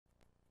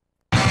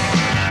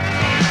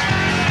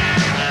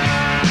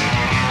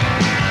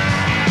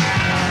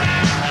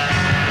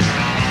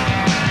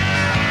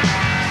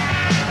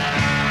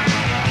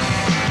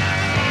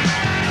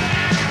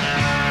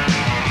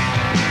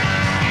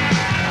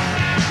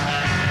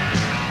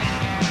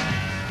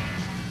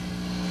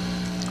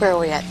Where are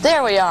we at?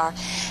 There we are.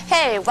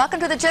 Hey, welcome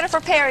to the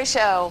Jennifer Perry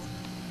Show.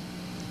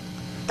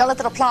 Don't let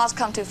that applause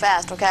come too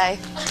fast, okay?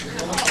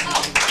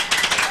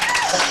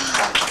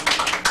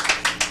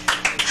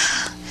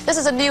 This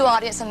is a new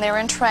audience and they're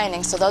in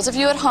training, so those of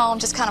you at home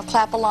just kind of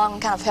clap along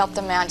and kind of help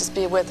them out and just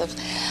be with us.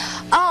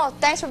 Oh,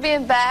 thanks for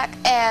being back,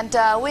 and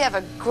we have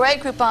a great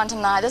group on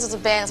tonight. This is a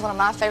band that's one of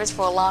my favorites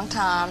for a long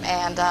time,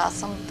 and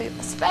some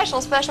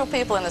special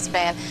people in this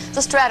band,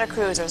 the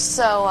Stratocruisers.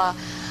 So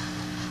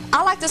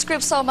I like this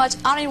group so much,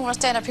 I don't even want to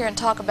stand up here and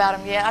talk about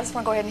them yet. I just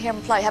want to go ahead and hear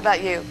them play. How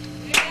about you?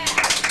 Yeah.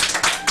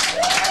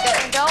 Get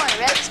them going.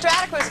 Ready?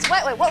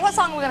 Stratocruisers. Wait, what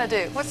song are we going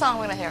to do? What song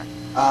are we going to hear?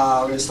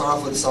 We're going to start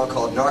off with a song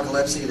called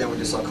Narcolepsy, then we'll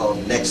do a song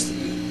called Next to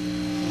You.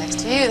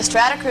 Next to You, the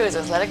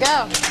Stratocruisers. Let it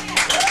go.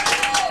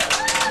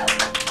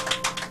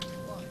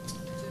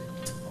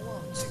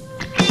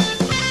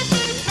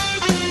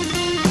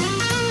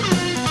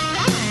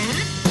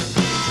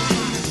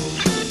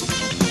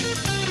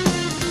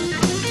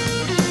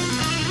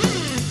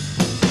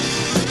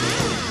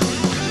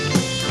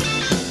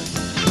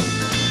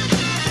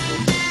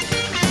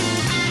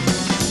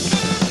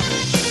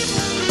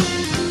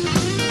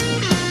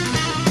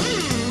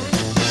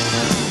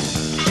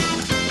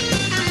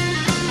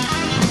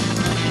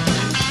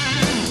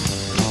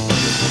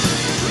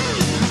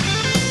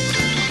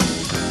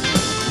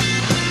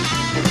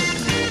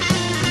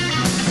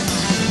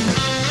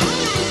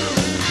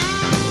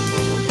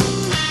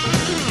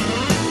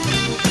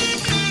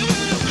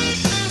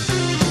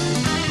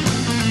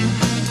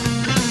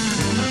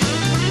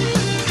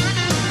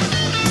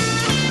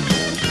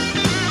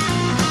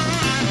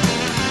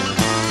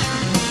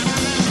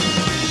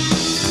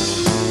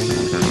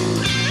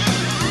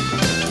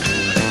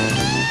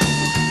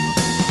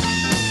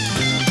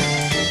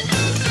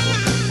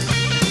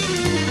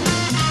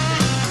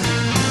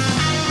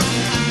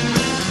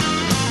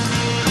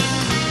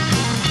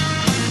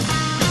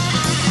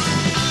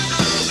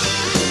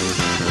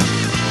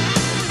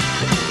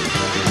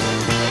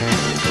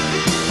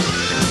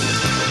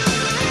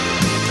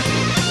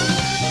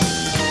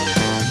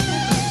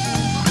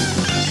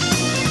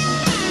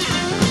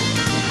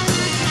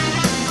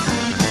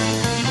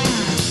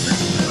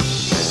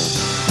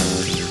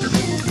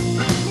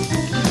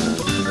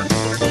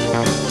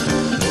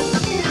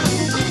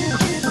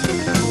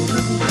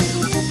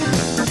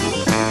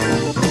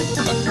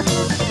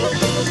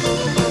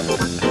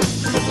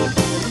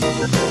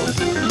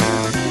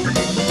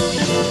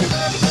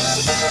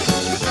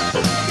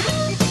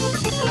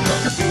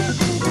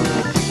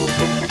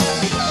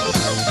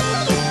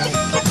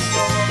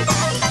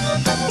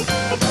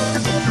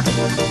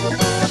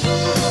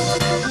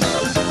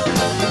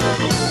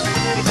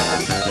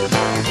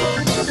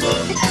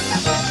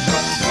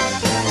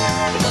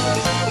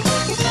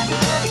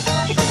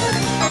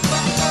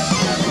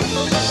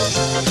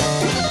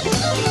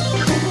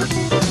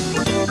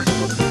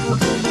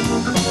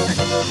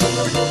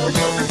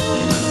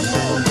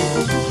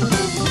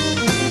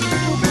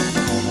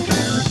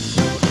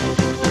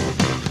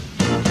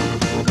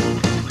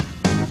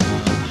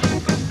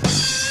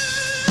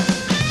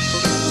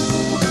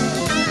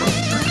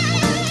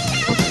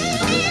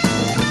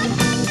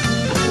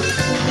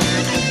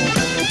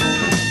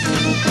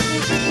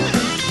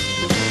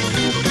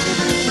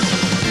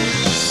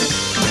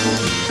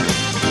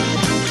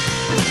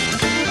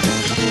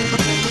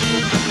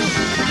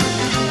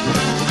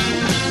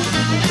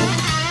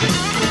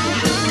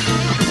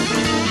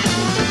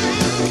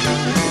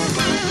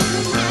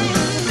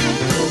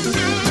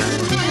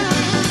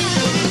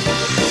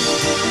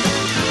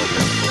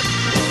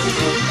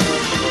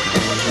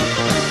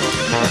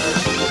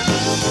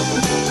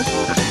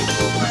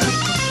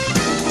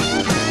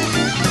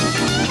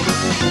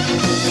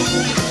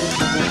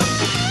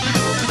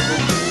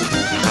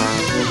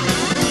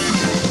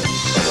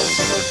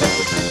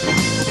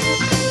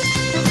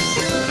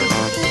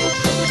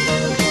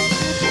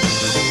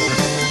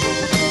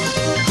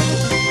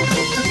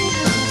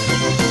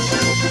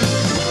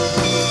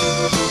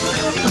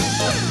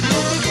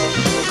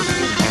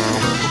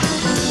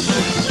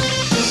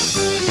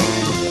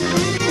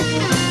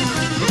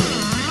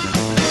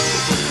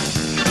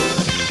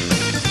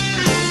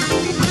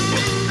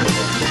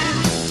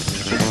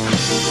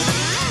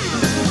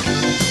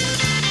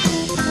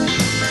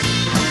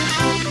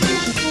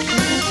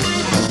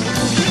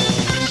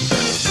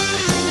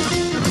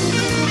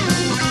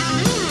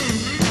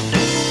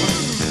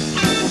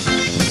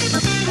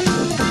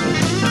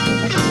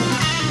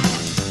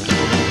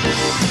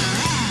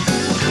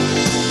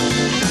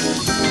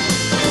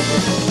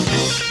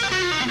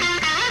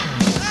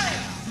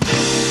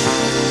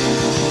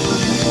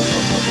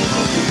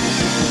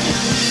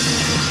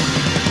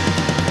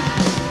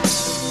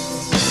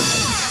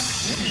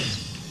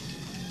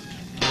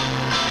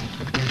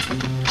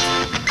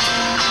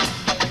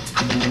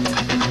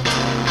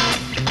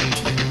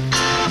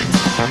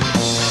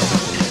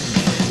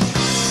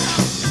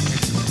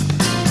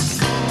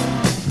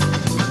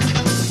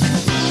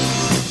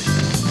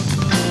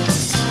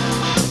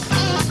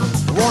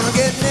 Wanna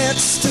get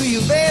next to you,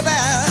 baby.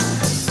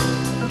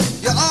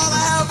 You're all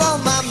I have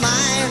on my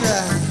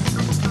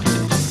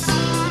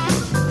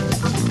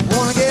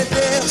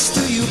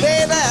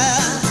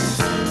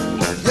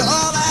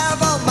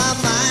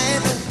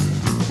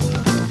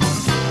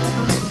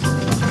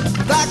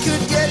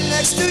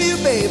next to you,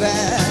 baby.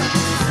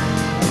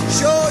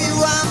 Show you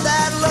I'm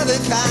that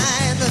loving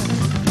kind.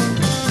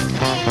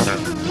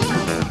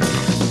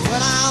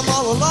 When I'm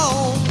all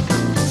alone,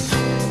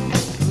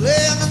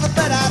 laying in the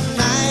bed at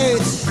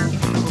night.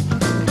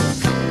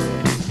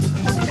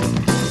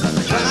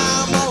 When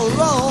I'm all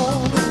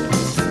alone,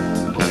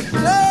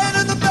 laying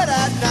in the bed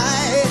at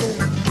night.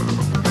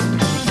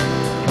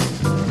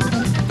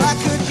 If I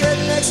could get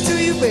next to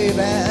you,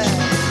 baby,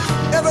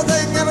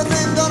 everything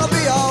gonna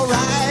be alright.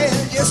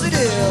 Yes, it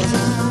is.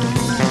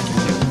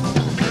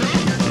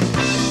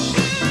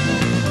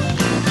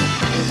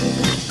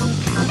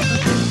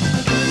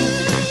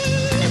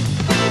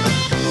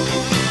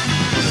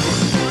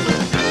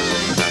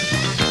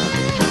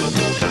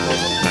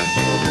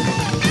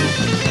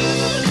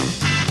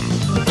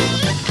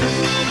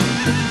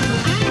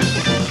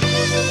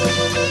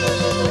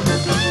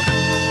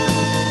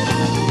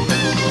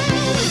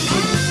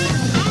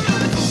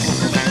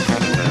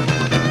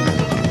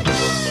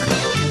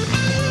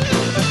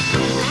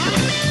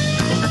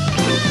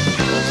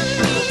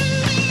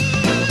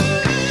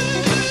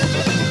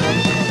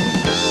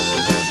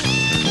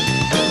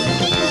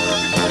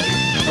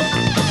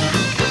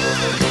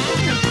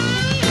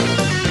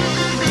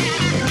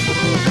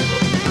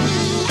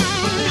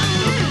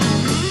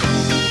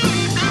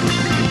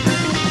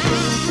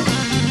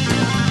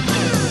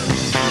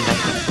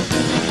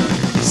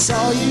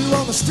 Saw you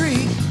on the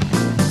street.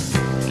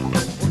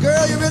 Well,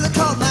 girl, you really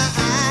caught my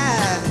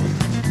eye.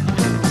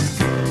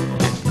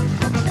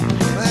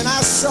 When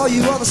I saw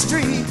you on the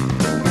street,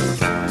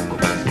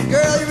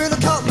 girl, you really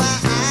caught my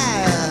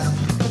eye.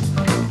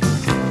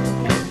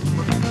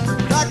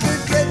 If I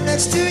could get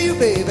next to you,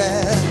 baby,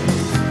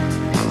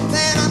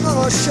 man, I'm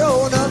gonna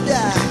show enough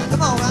die.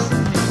 Come on now.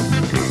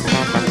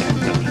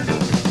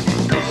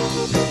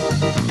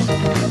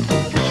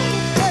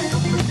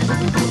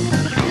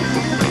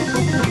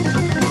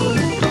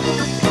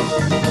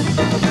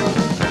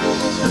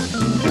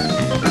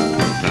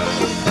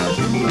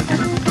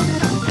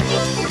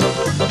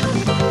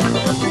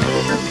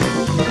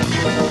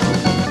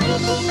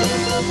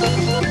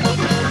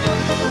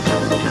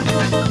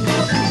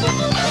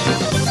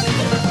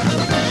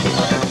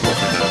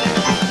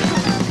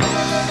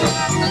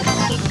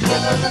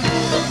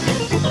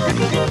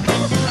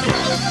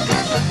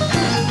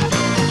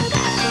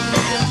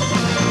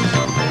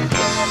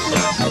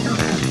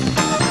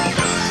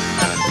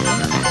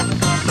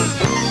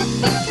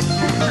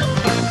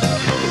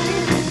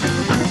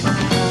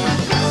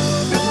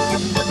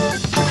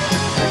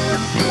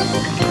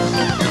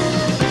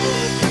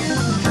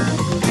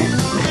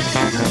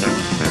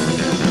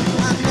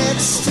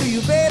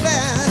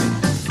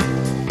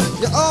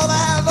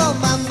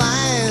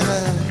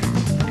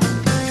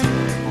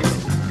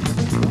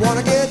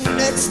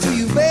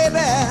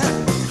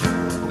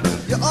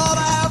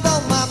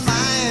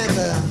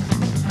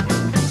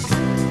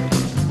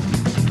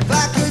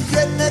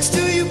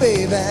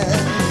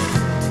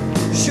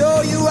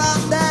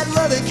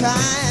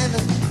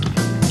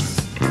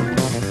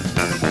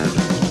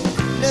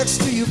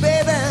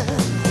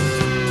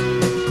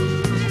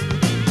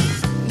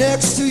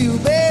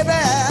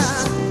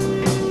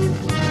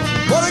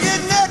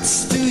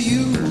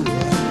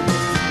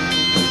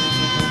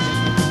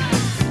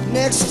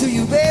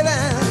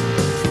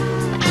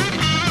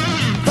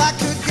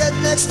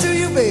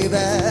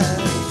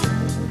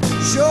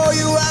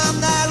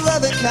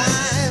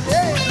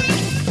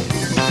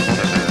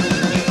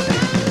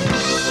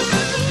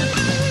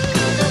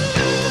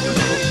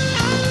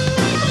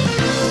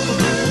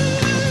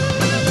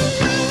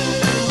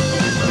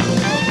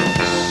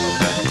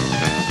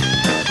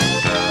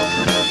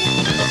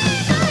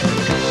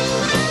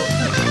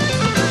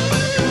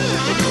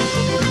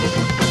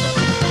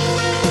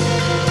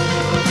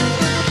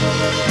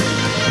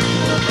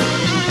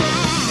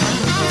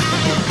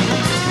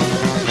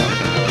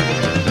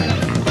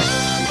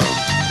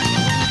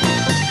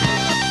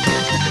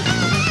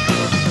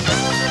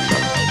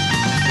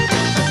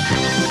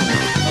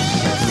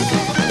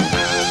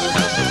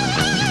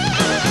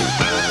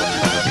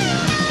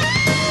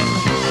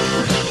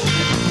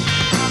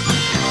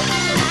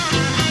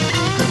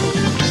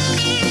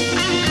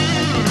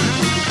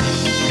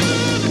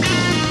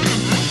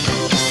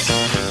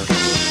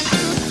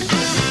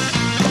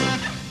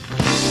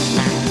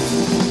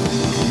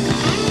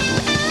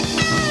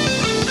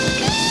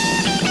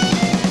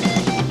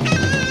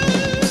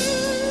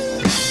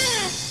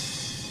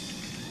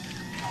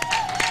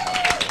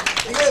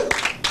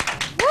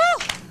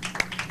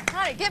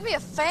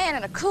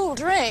 And a cool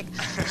drink.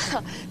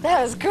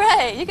 That was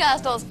great. You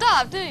guys don't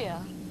stop, do you?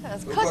 That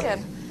was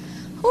cooking.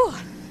 Whew.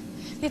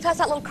 You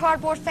pass out little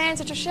cardboard fans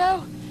at your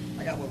show?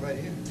 I got one right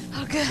here.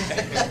 Oh, good.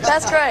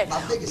 That's great.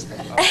 My biggest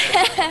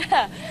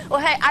fan. Well,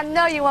 hey, I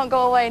know you won't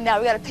go away now.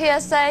 We got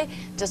a PSA,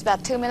 just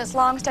about 2 minutes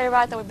long. Stay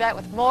right there. We'll be back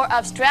with more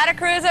of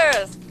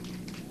Stratocruisers.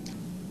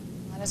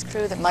 This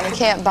crew that money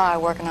can't buy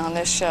working on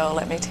this show,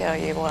 let me tell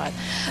you what.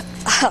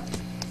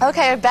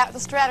 Okay, we're back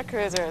with the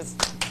Stratocruisers.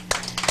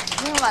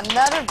 Give them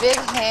another big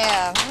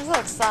hand. I'm so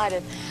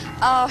excited.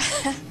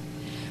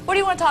 What do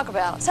you want to talk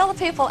about? Tell the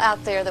people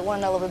out there that want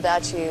to know a little bit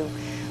about you.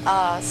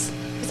 Let's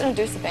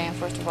introduce the band,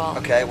 first of all.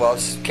 Okay, well,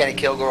 it's Kenny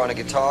Kilgore on the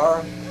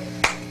guitar,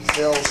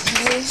 Phil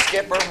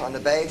Skipper on the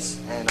bass,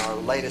 and our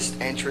latest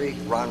entry,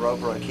 Ron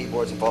Roper on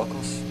keyboards and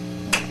vocals.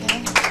 Okay. My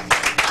name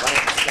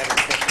is Kevin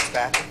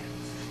Fitzpatrick.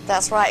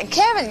 That's right. And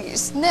Kevin,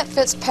 Snit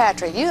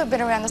Fitzpatrick, you have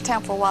been around this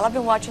town for a while. I've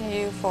been watching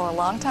you for a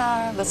long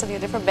time, listening to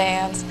your different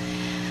bands.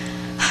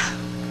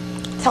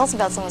 Tell us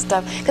about some of the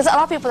stuff. Because a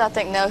lot of people, I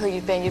think, know who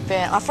you've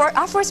been.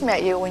 I first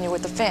met you when you were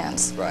with the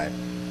Finns. Right.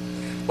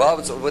 Well, I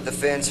was with the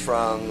Finns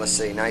from, let's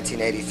see,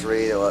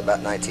 1983 to about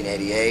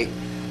 1988.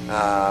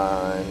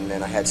 And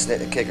then I had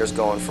Snit and Kickers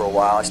going for a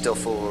while. I still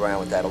fool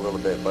around with that a little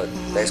bit, but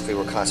basically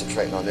we're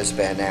concentrating on this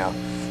band now.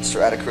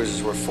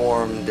 Stratocruisers were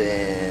formed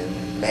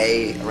in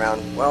May,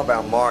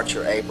 around March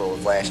or April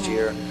of last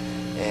year.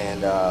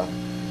 And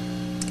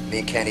me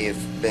and Kenny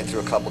have been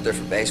through a couple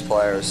different bass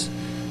players.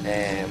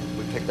 And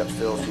we picked up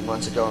Phil a few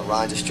months ago, and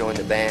Ron just joined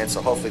the band,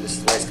 so hopefully this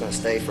is going to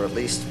stay for at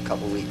least a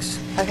couple weeks.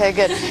 Okay,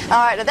 good.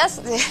 All right,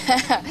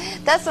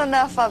 that's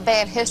enough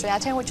band history. I'll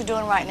tell you what you're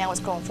doing right now,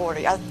 what's going forward.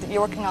 You're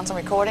working on some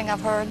recording,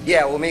 I've heard?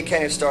 Yeah, well, me and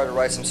Kenny have started to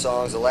write some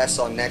songs. The last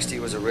song, Next to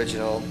You, was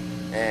original,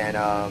 and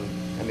I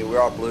mean, we're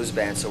all blues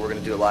bands, so we're going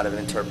to do a lot of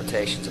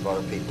interpretations of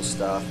other people's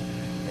stuff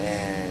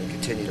and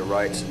continue to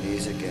write some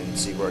music and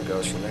see where it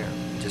goes from there.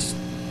 Just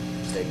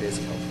stay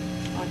busy, hopefully.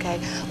 Okay.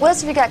 What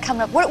else have you got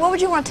coming up? What would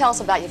you want to tell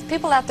us about you? If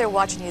people out there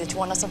watching you that you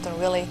want to know something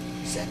really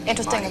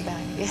interesting about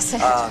you. Yes.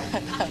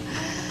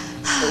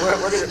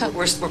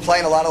 We're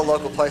playing a lot of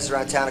local places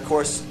around town. Of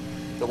course,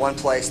 the one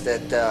place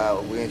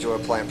that we enjoy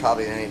playing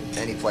probably than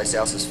any place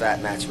else is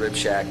Fat Matt's Rib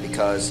Shack,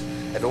 because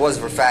if it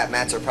wasn't for Fat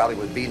Matt's, there probably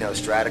would be no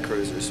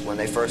Stratocruisers. When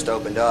they first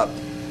opened up,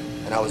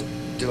 and I was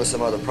doing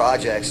some other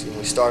projects, and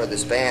we started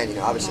this band, you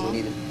know, obviously we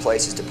needed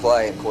places to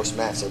play. Of course,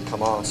 Matt said,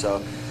 come on.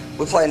 So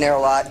we're playing there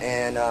a lot,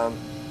 and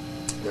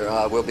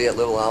we'll be at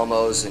Little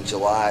Elmo's in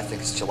July. I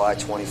think it's July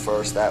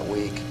 21st that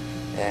week.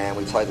 And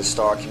we play the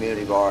Star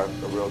Community Bar,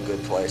 a real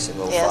good place in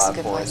Little Five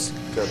Points.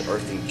 Good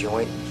earthy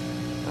joint.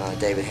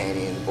 David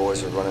Haney and the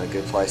boys are running a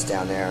good place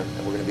down there. And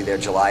we're going to be there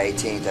July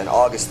 18th and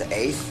August the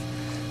 8th.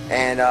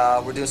 And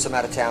we're doing some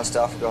out-of-town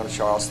stuff. We're going to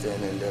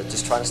Charleston and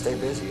just trying to stay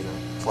busy, you know,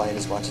 playing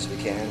as much as we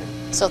can.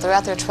 So if they're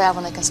out there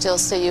traveling, they can still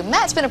see you.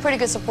 Matt's been a pretty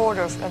good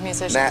supporter of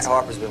musicians. Matt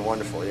Harper's been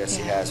wonderful, yes,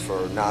 he has,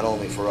 for not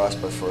only for us,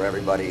 but for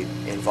everybody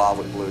involved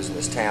with blues in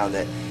this town.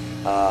 That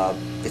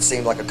it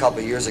seemed like a couple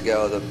of years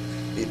ago,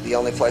 the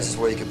only places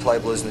where you could play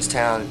blues in this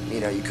town, you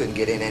know, you couldn't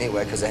get in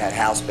anyway because they had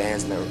house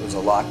bands and there was a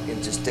lot,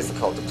 just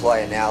difficult to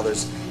play. And now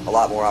there's a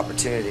lot more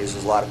opportunities.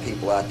 There's a lot of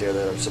people out there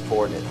that are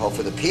supporting it.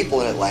 Hopefully the people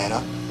in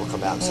Atlanta will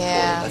come out and support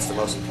it. That's the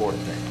most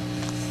important thing.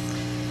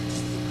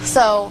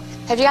 So,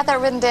 have you got that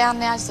written down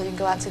now so you can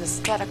go out to the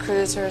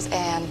Stratocruisers?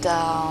 And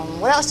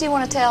what else do you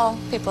want to tell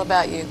people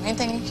about you?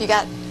 Anything you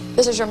got?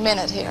 This is your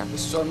minute here.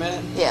 This is our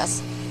minute?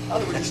 Yes. Oh,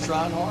 we're just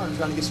trying hard,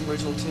 trying to get some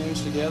original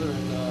tunes together,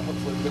 and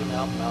hopefully we'll get them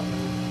out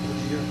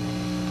the year.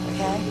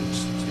 Okay.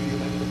 Studio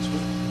maybe next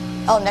week.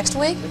 Oh, next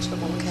week? Next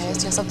couple of weeks. Okay,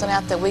 is there something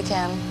out that we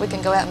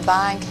can go out and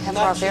buy and have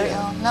our very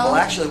own? No. Well,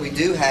 actually, we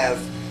do have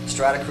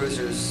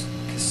Stratocruisers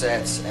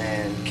cassettes,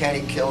 and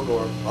Kenny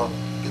Kilgore,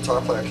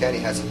 guitar player Kenny,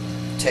 has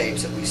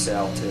tapes that we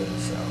sell too.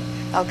 So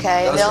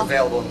okay, those are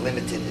available in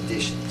limited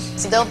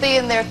editions. So they'll be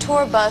in their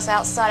tour bus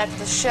outside after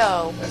the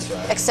show, That's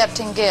right,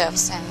 accepting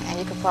gifts, and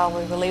you could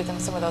probably relieve them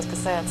some of those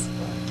cassettes.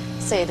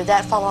 Right. See, did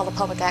that follow all the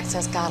public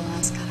access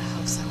guidelines? God, I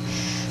hope so.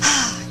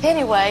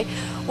 Anyway,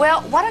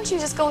 well, why don't you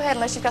just go ahead,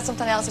 unless you've got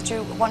something else that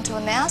you want to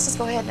announce, just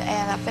go ahead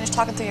and finish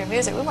talking through your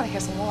music. We want to hear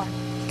some more.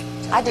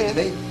 I do.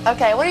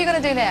 Okay, what are you going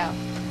to do now?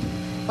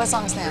 What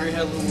song is now? Mary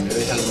Had a Little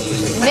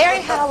Lamb.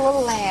 Mary Had a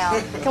Little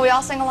Lamb. Can we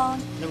all sing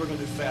along? Then we're going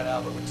to do Fat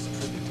Albert, which is a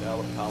tribute to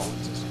Albert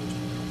Collins.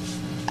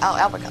 Oh,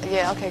 Albert,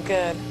 yeah, okay,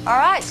 good. All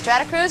right,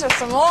 Stratocruisers,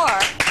 some more.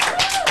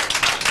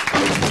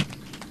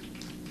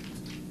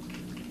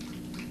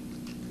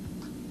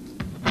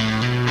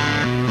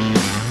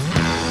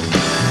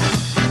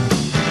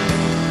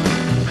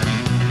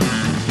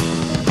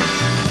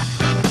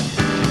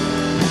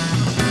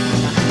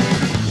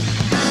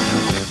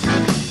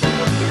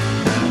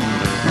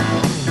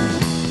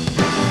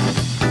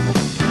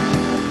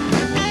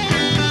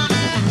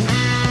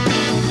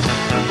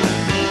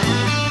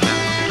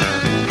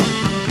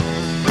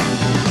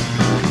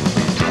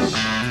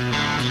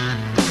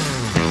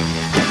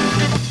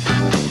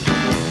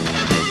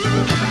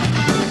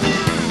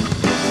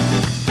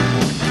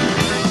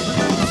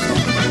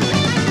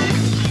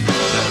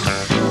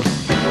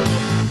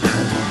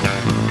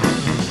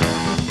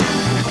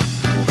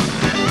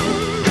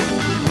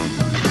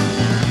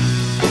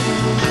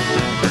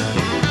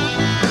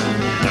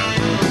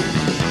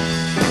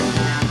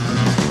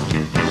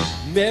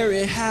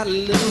 Mary had a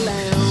little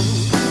lamb,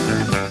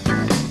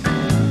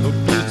 her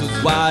boots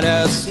was white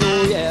as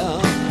snow,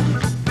 yeah.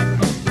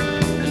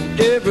 And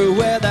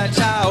everywhere that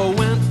child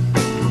went,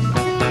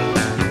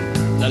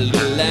 that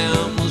little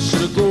lamb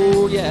should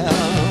go, yeah.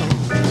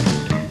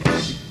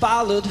 She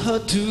followed her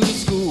to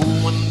school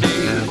one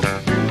day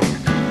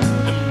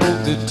and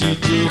broke the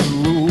teacher's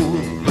rule.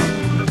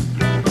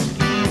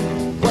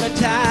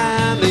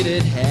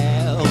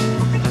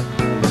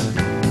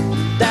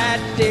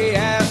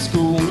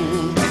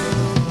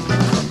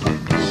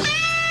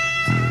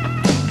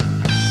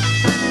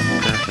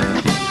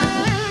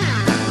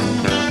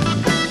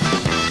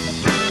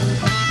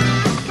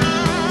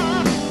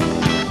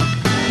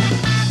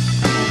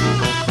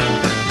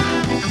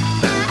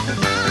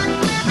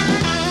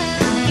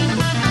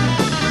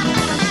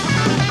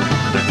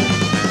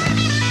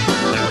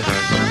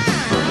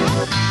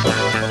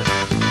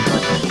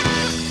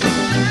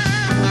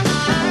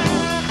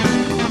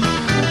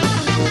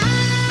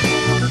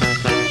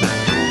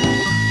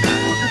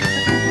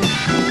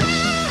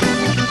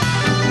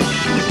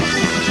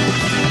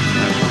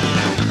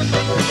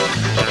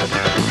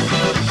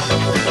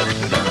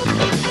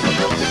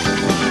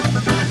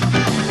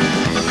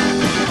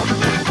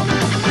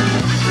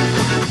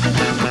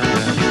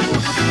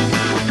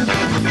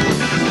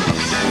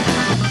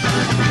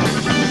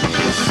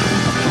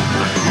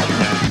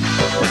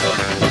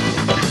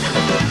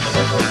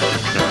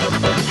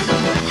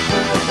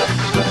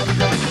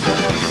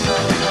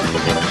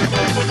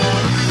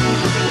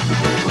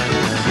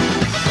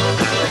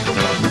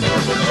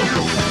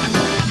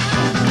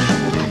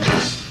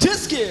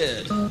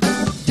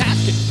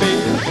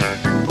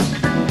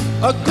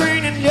 a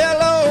green and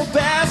yellow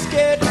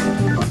basket.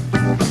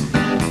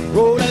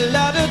 Wrote a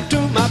letter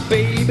to my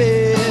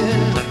baby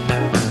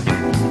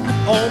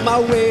on my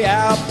way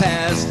out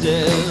past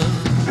it.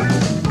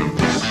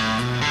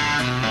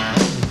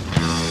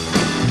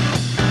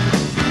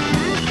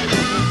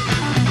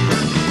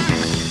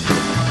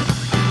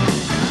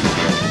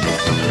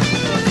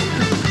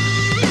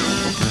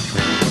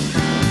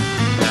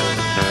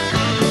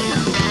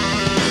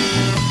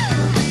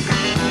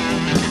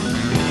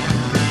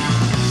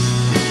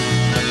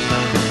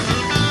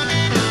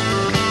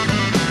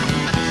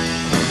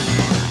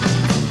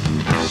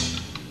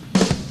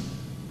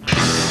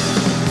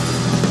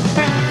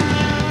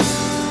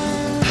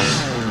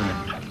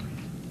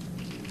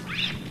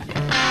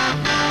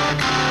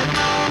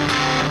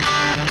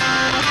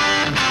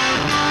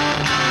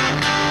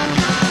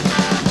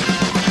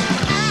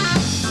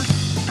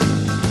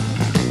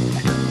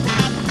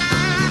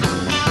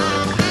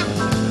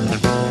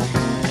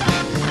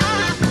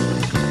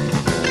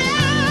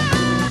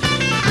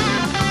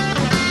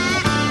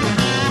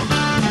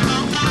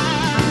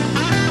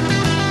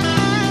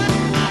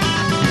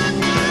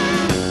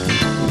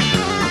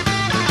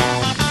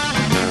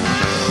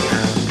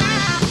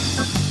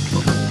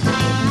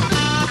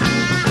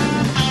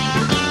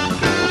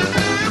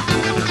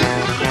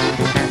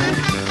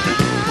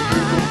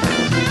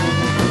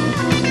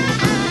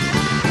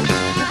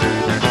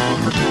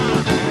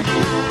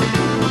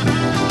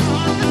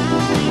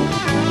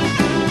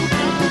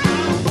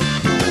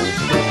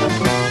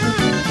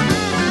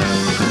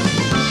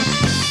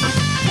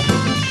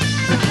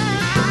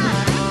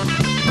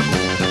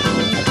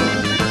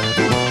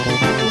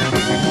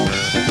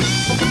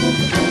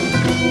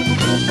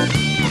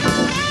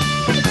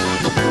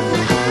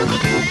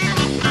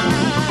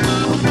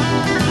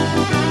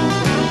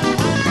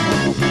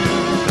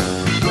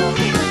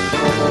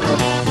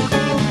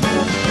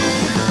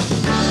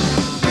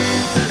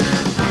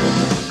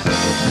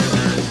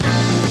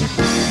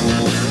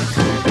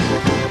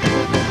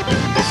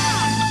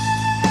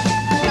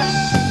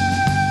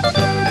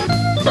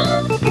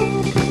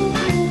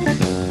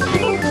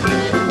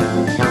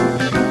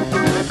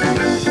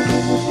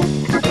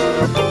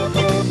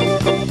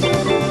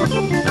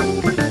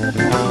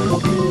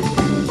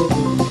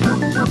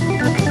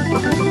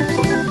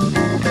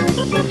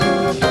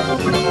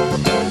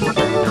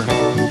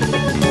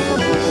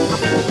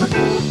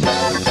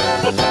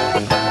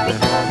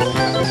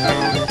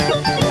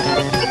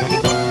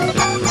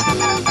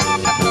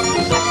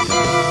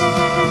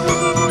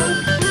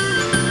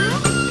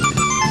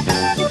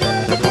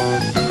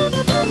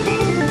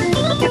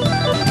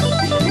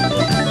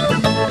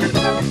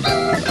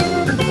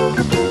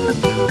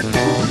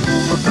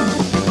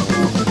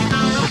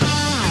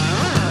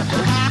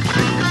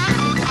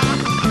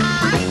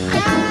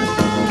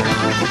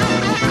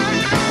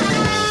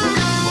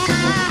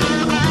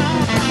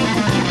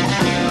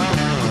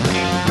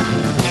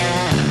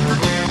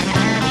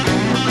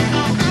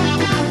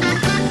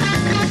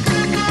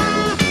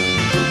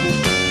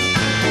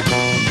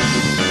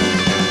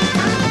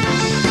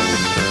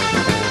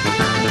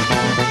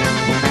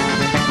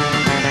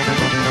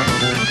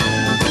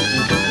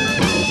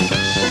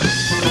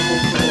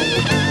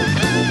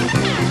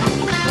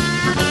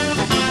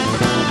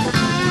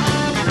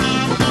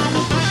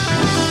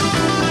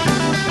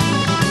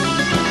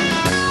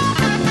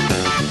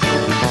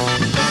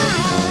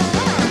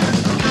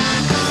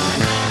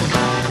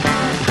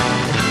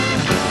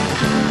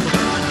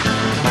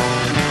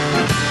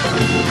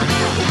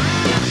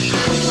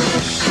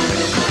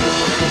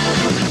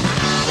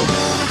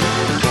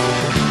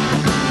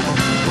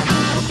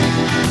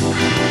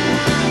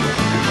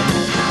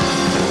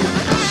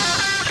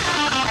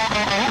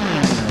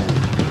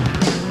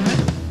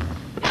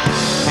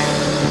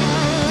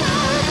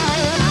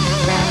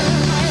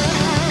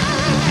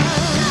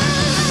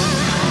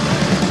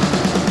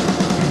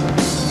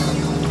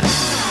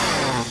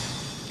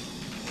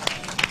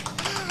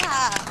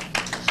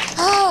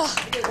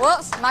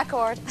 Whoops, my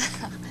chord.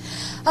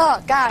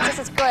 Oh, gosh, this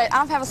is great.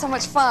 I'm having so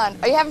much fun.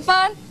 Are you having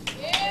fun?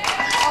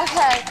 Yeah.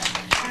 Okay.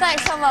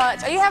 Thanks so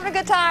much. Are you having a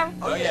good time?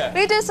 Oh, yeah.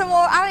 Will you do some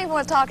more? I don't even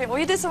want to talk anymore.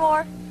 Will you do some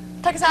more?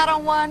 Take us out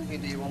on one? We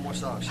can do one more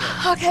song, sure.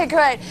 Okay,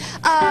 great.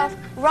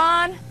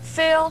 Ron,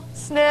 Phil,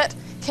 Snit,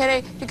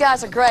 Kenny, you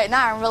guys are great.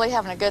 Now I'm really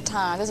having a good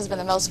time. This has been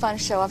the most fun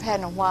show I've had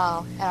in a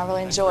while, and I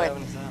really enjoy it.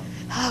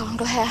 Oh, I'm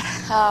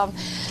glad.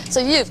 So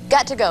you've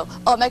got to go.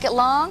 Oh, make it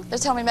long? They're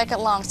telling me make it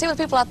long. See what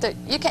people out there,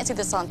 you can't see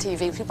this on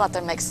TV. People out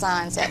there make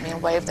signs at me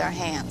and wave their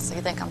hands. So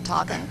you think I'm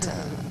talking to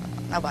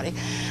nobody.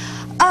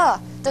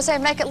 They're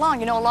saying make it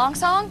long. You know a long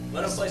song?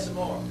 Let us play some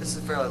more. This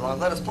is fairly long.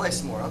 Let us play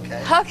some more,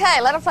 okay?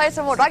 Okay, let us play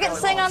some more. Do I get to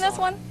sing on this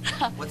one?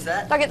 What's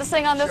that? Do I get to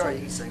sing on this one? Sure,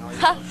 you can sing all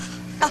you want.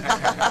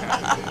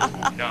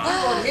 No.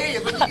 I won't hear you,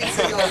 but you can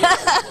sing all you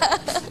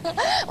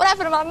want. What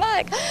happened to my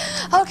mic?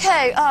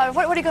 Okay,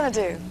 what are you going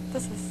to do?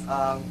 This is...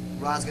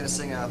 Ron's going to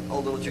sing an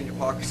old little Junior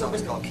Parker song.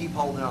 It's called Keep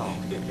Holding On.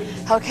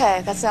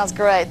 Okay, that sounds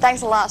great.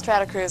 Thanks a lot,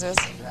 Stratocruisers.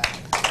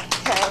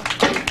 Okay.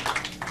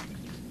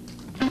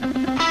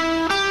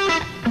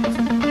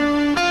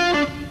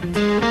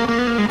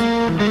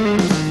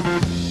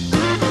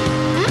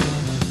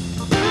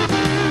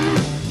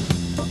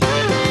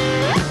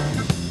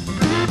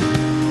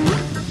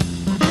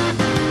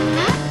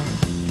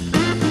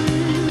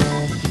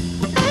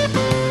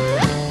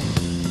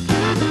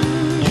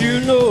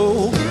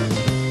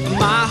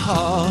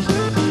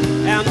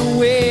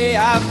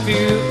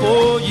 feel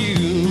for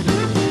you.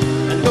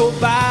 And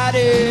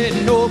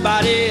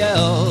nobody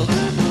else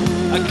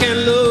I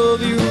can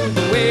love you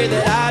the way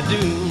that I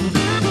do.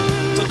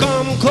 So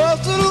come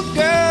close, little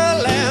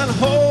girl, and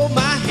hold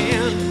my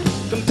hand.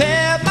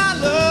 Compare my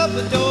love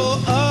with your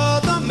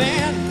other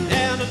man,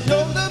 and I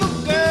know, little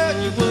girl,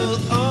 you will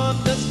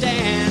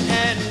understand.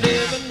 And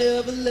never,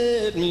 never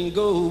let me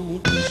go.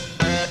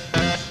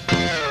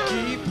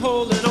 Keep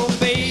holding on,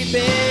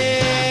 baby.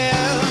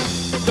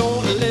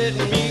 Don't let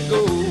me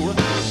go.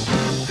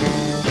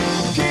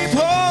 Keep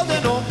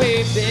holding on,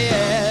 baby.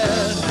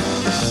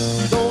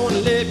 Don't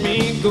let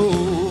me go.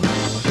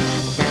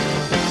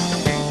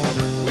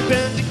 We've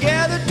been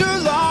together too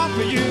long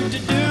for you to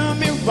do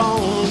me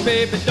wrong,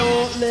 baby.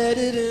 Don't let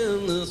it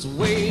end this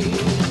way.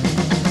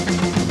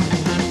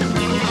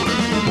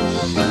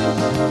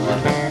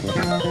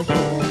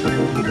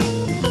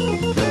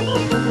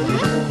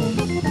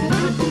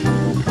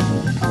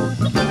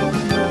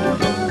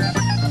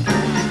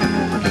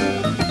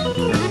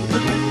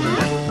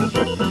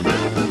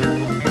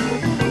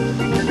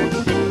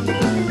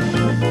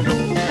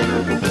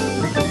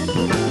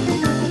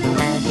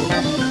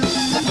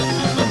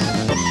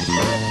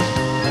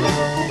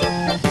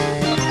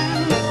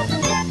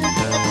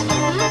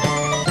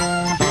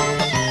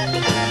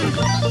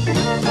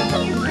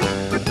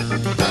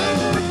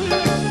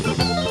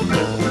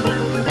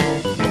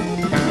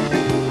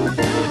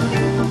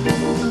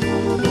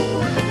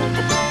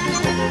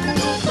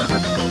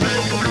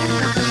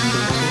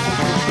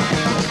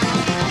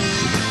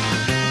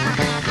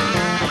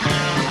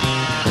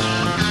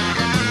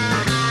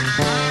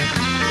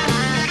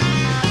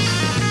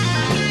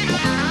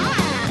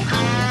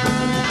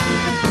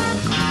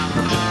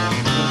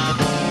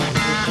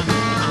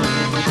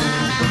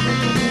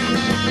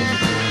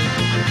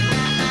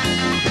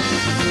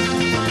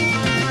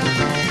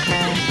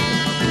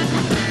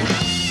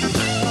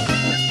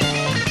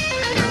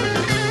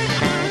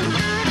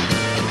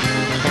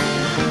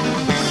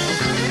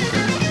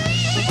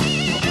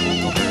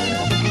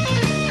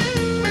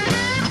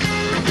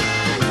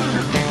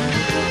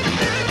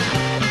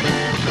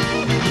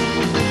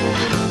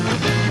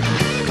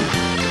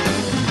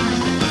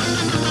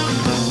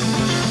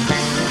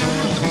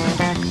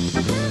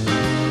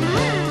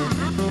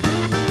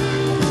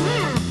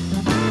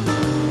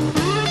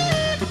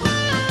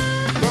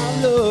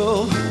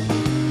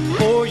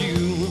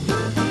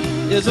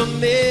 Is a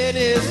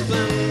many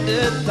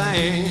splendid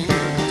thing.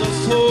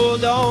 Just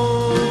hold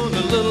on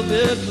a little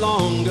bit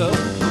longer.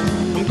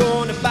 I'm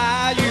gonna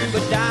buy you a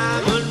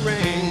diamond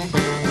ring.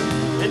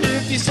 And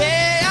if you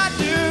say I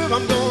do,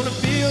 I'm gonna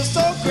feel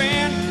so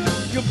grand.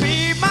 You'll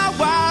be my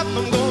wife,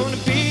 I'm gonna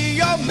be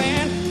your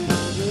man.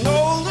 You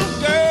know, little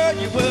girl,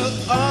 you will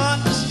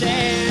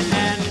understand.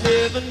 And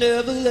never,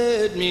 never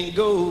let me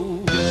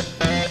go.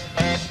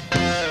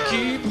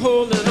 Keep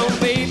holding on,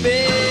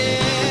 baby.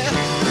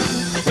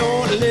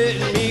 Don't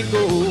let me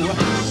go.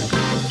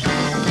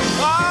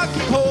 Oh,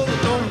 keep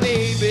holding on,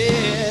 baby.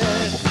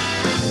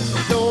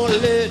 Don't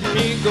let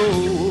me go.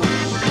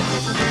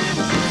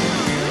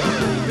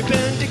 We've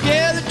been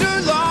together too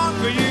long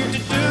for you to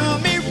do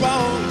me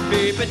wrong,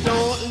 baby.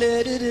 Don't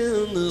let it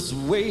end this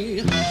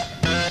way.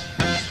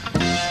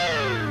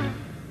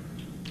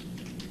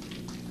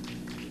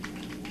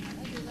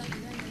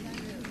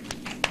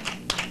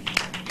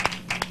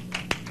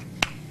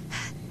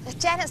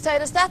 Janet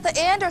said, is that the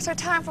end or is there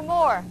time for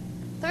more?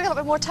 So we got a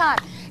bit more time.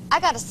 I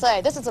got to say,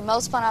 this is the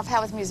most fun I've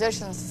had with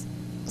musicians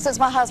since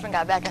my husband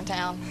got back in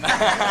town.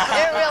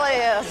 It really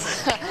is.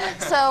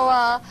 So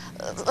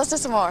let's do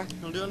some more.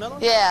 You want to do another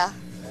one? Yeah.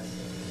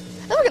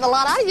 We're getting a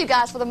lot out of you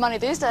guys for the money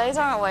these days,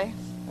 aren't we?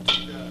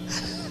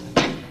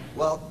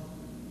 Well,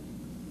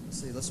 let's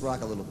see, let's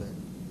rock a little bit.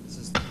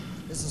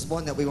 This is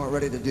one that we weren't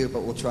ready to do,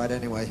 but we'll try it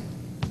anyway.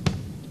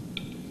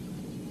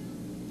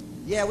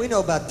 Yeah, we know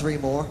about 3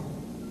 more.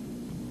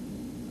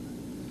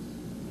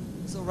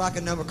 This will rock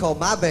a number called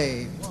My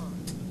Babe.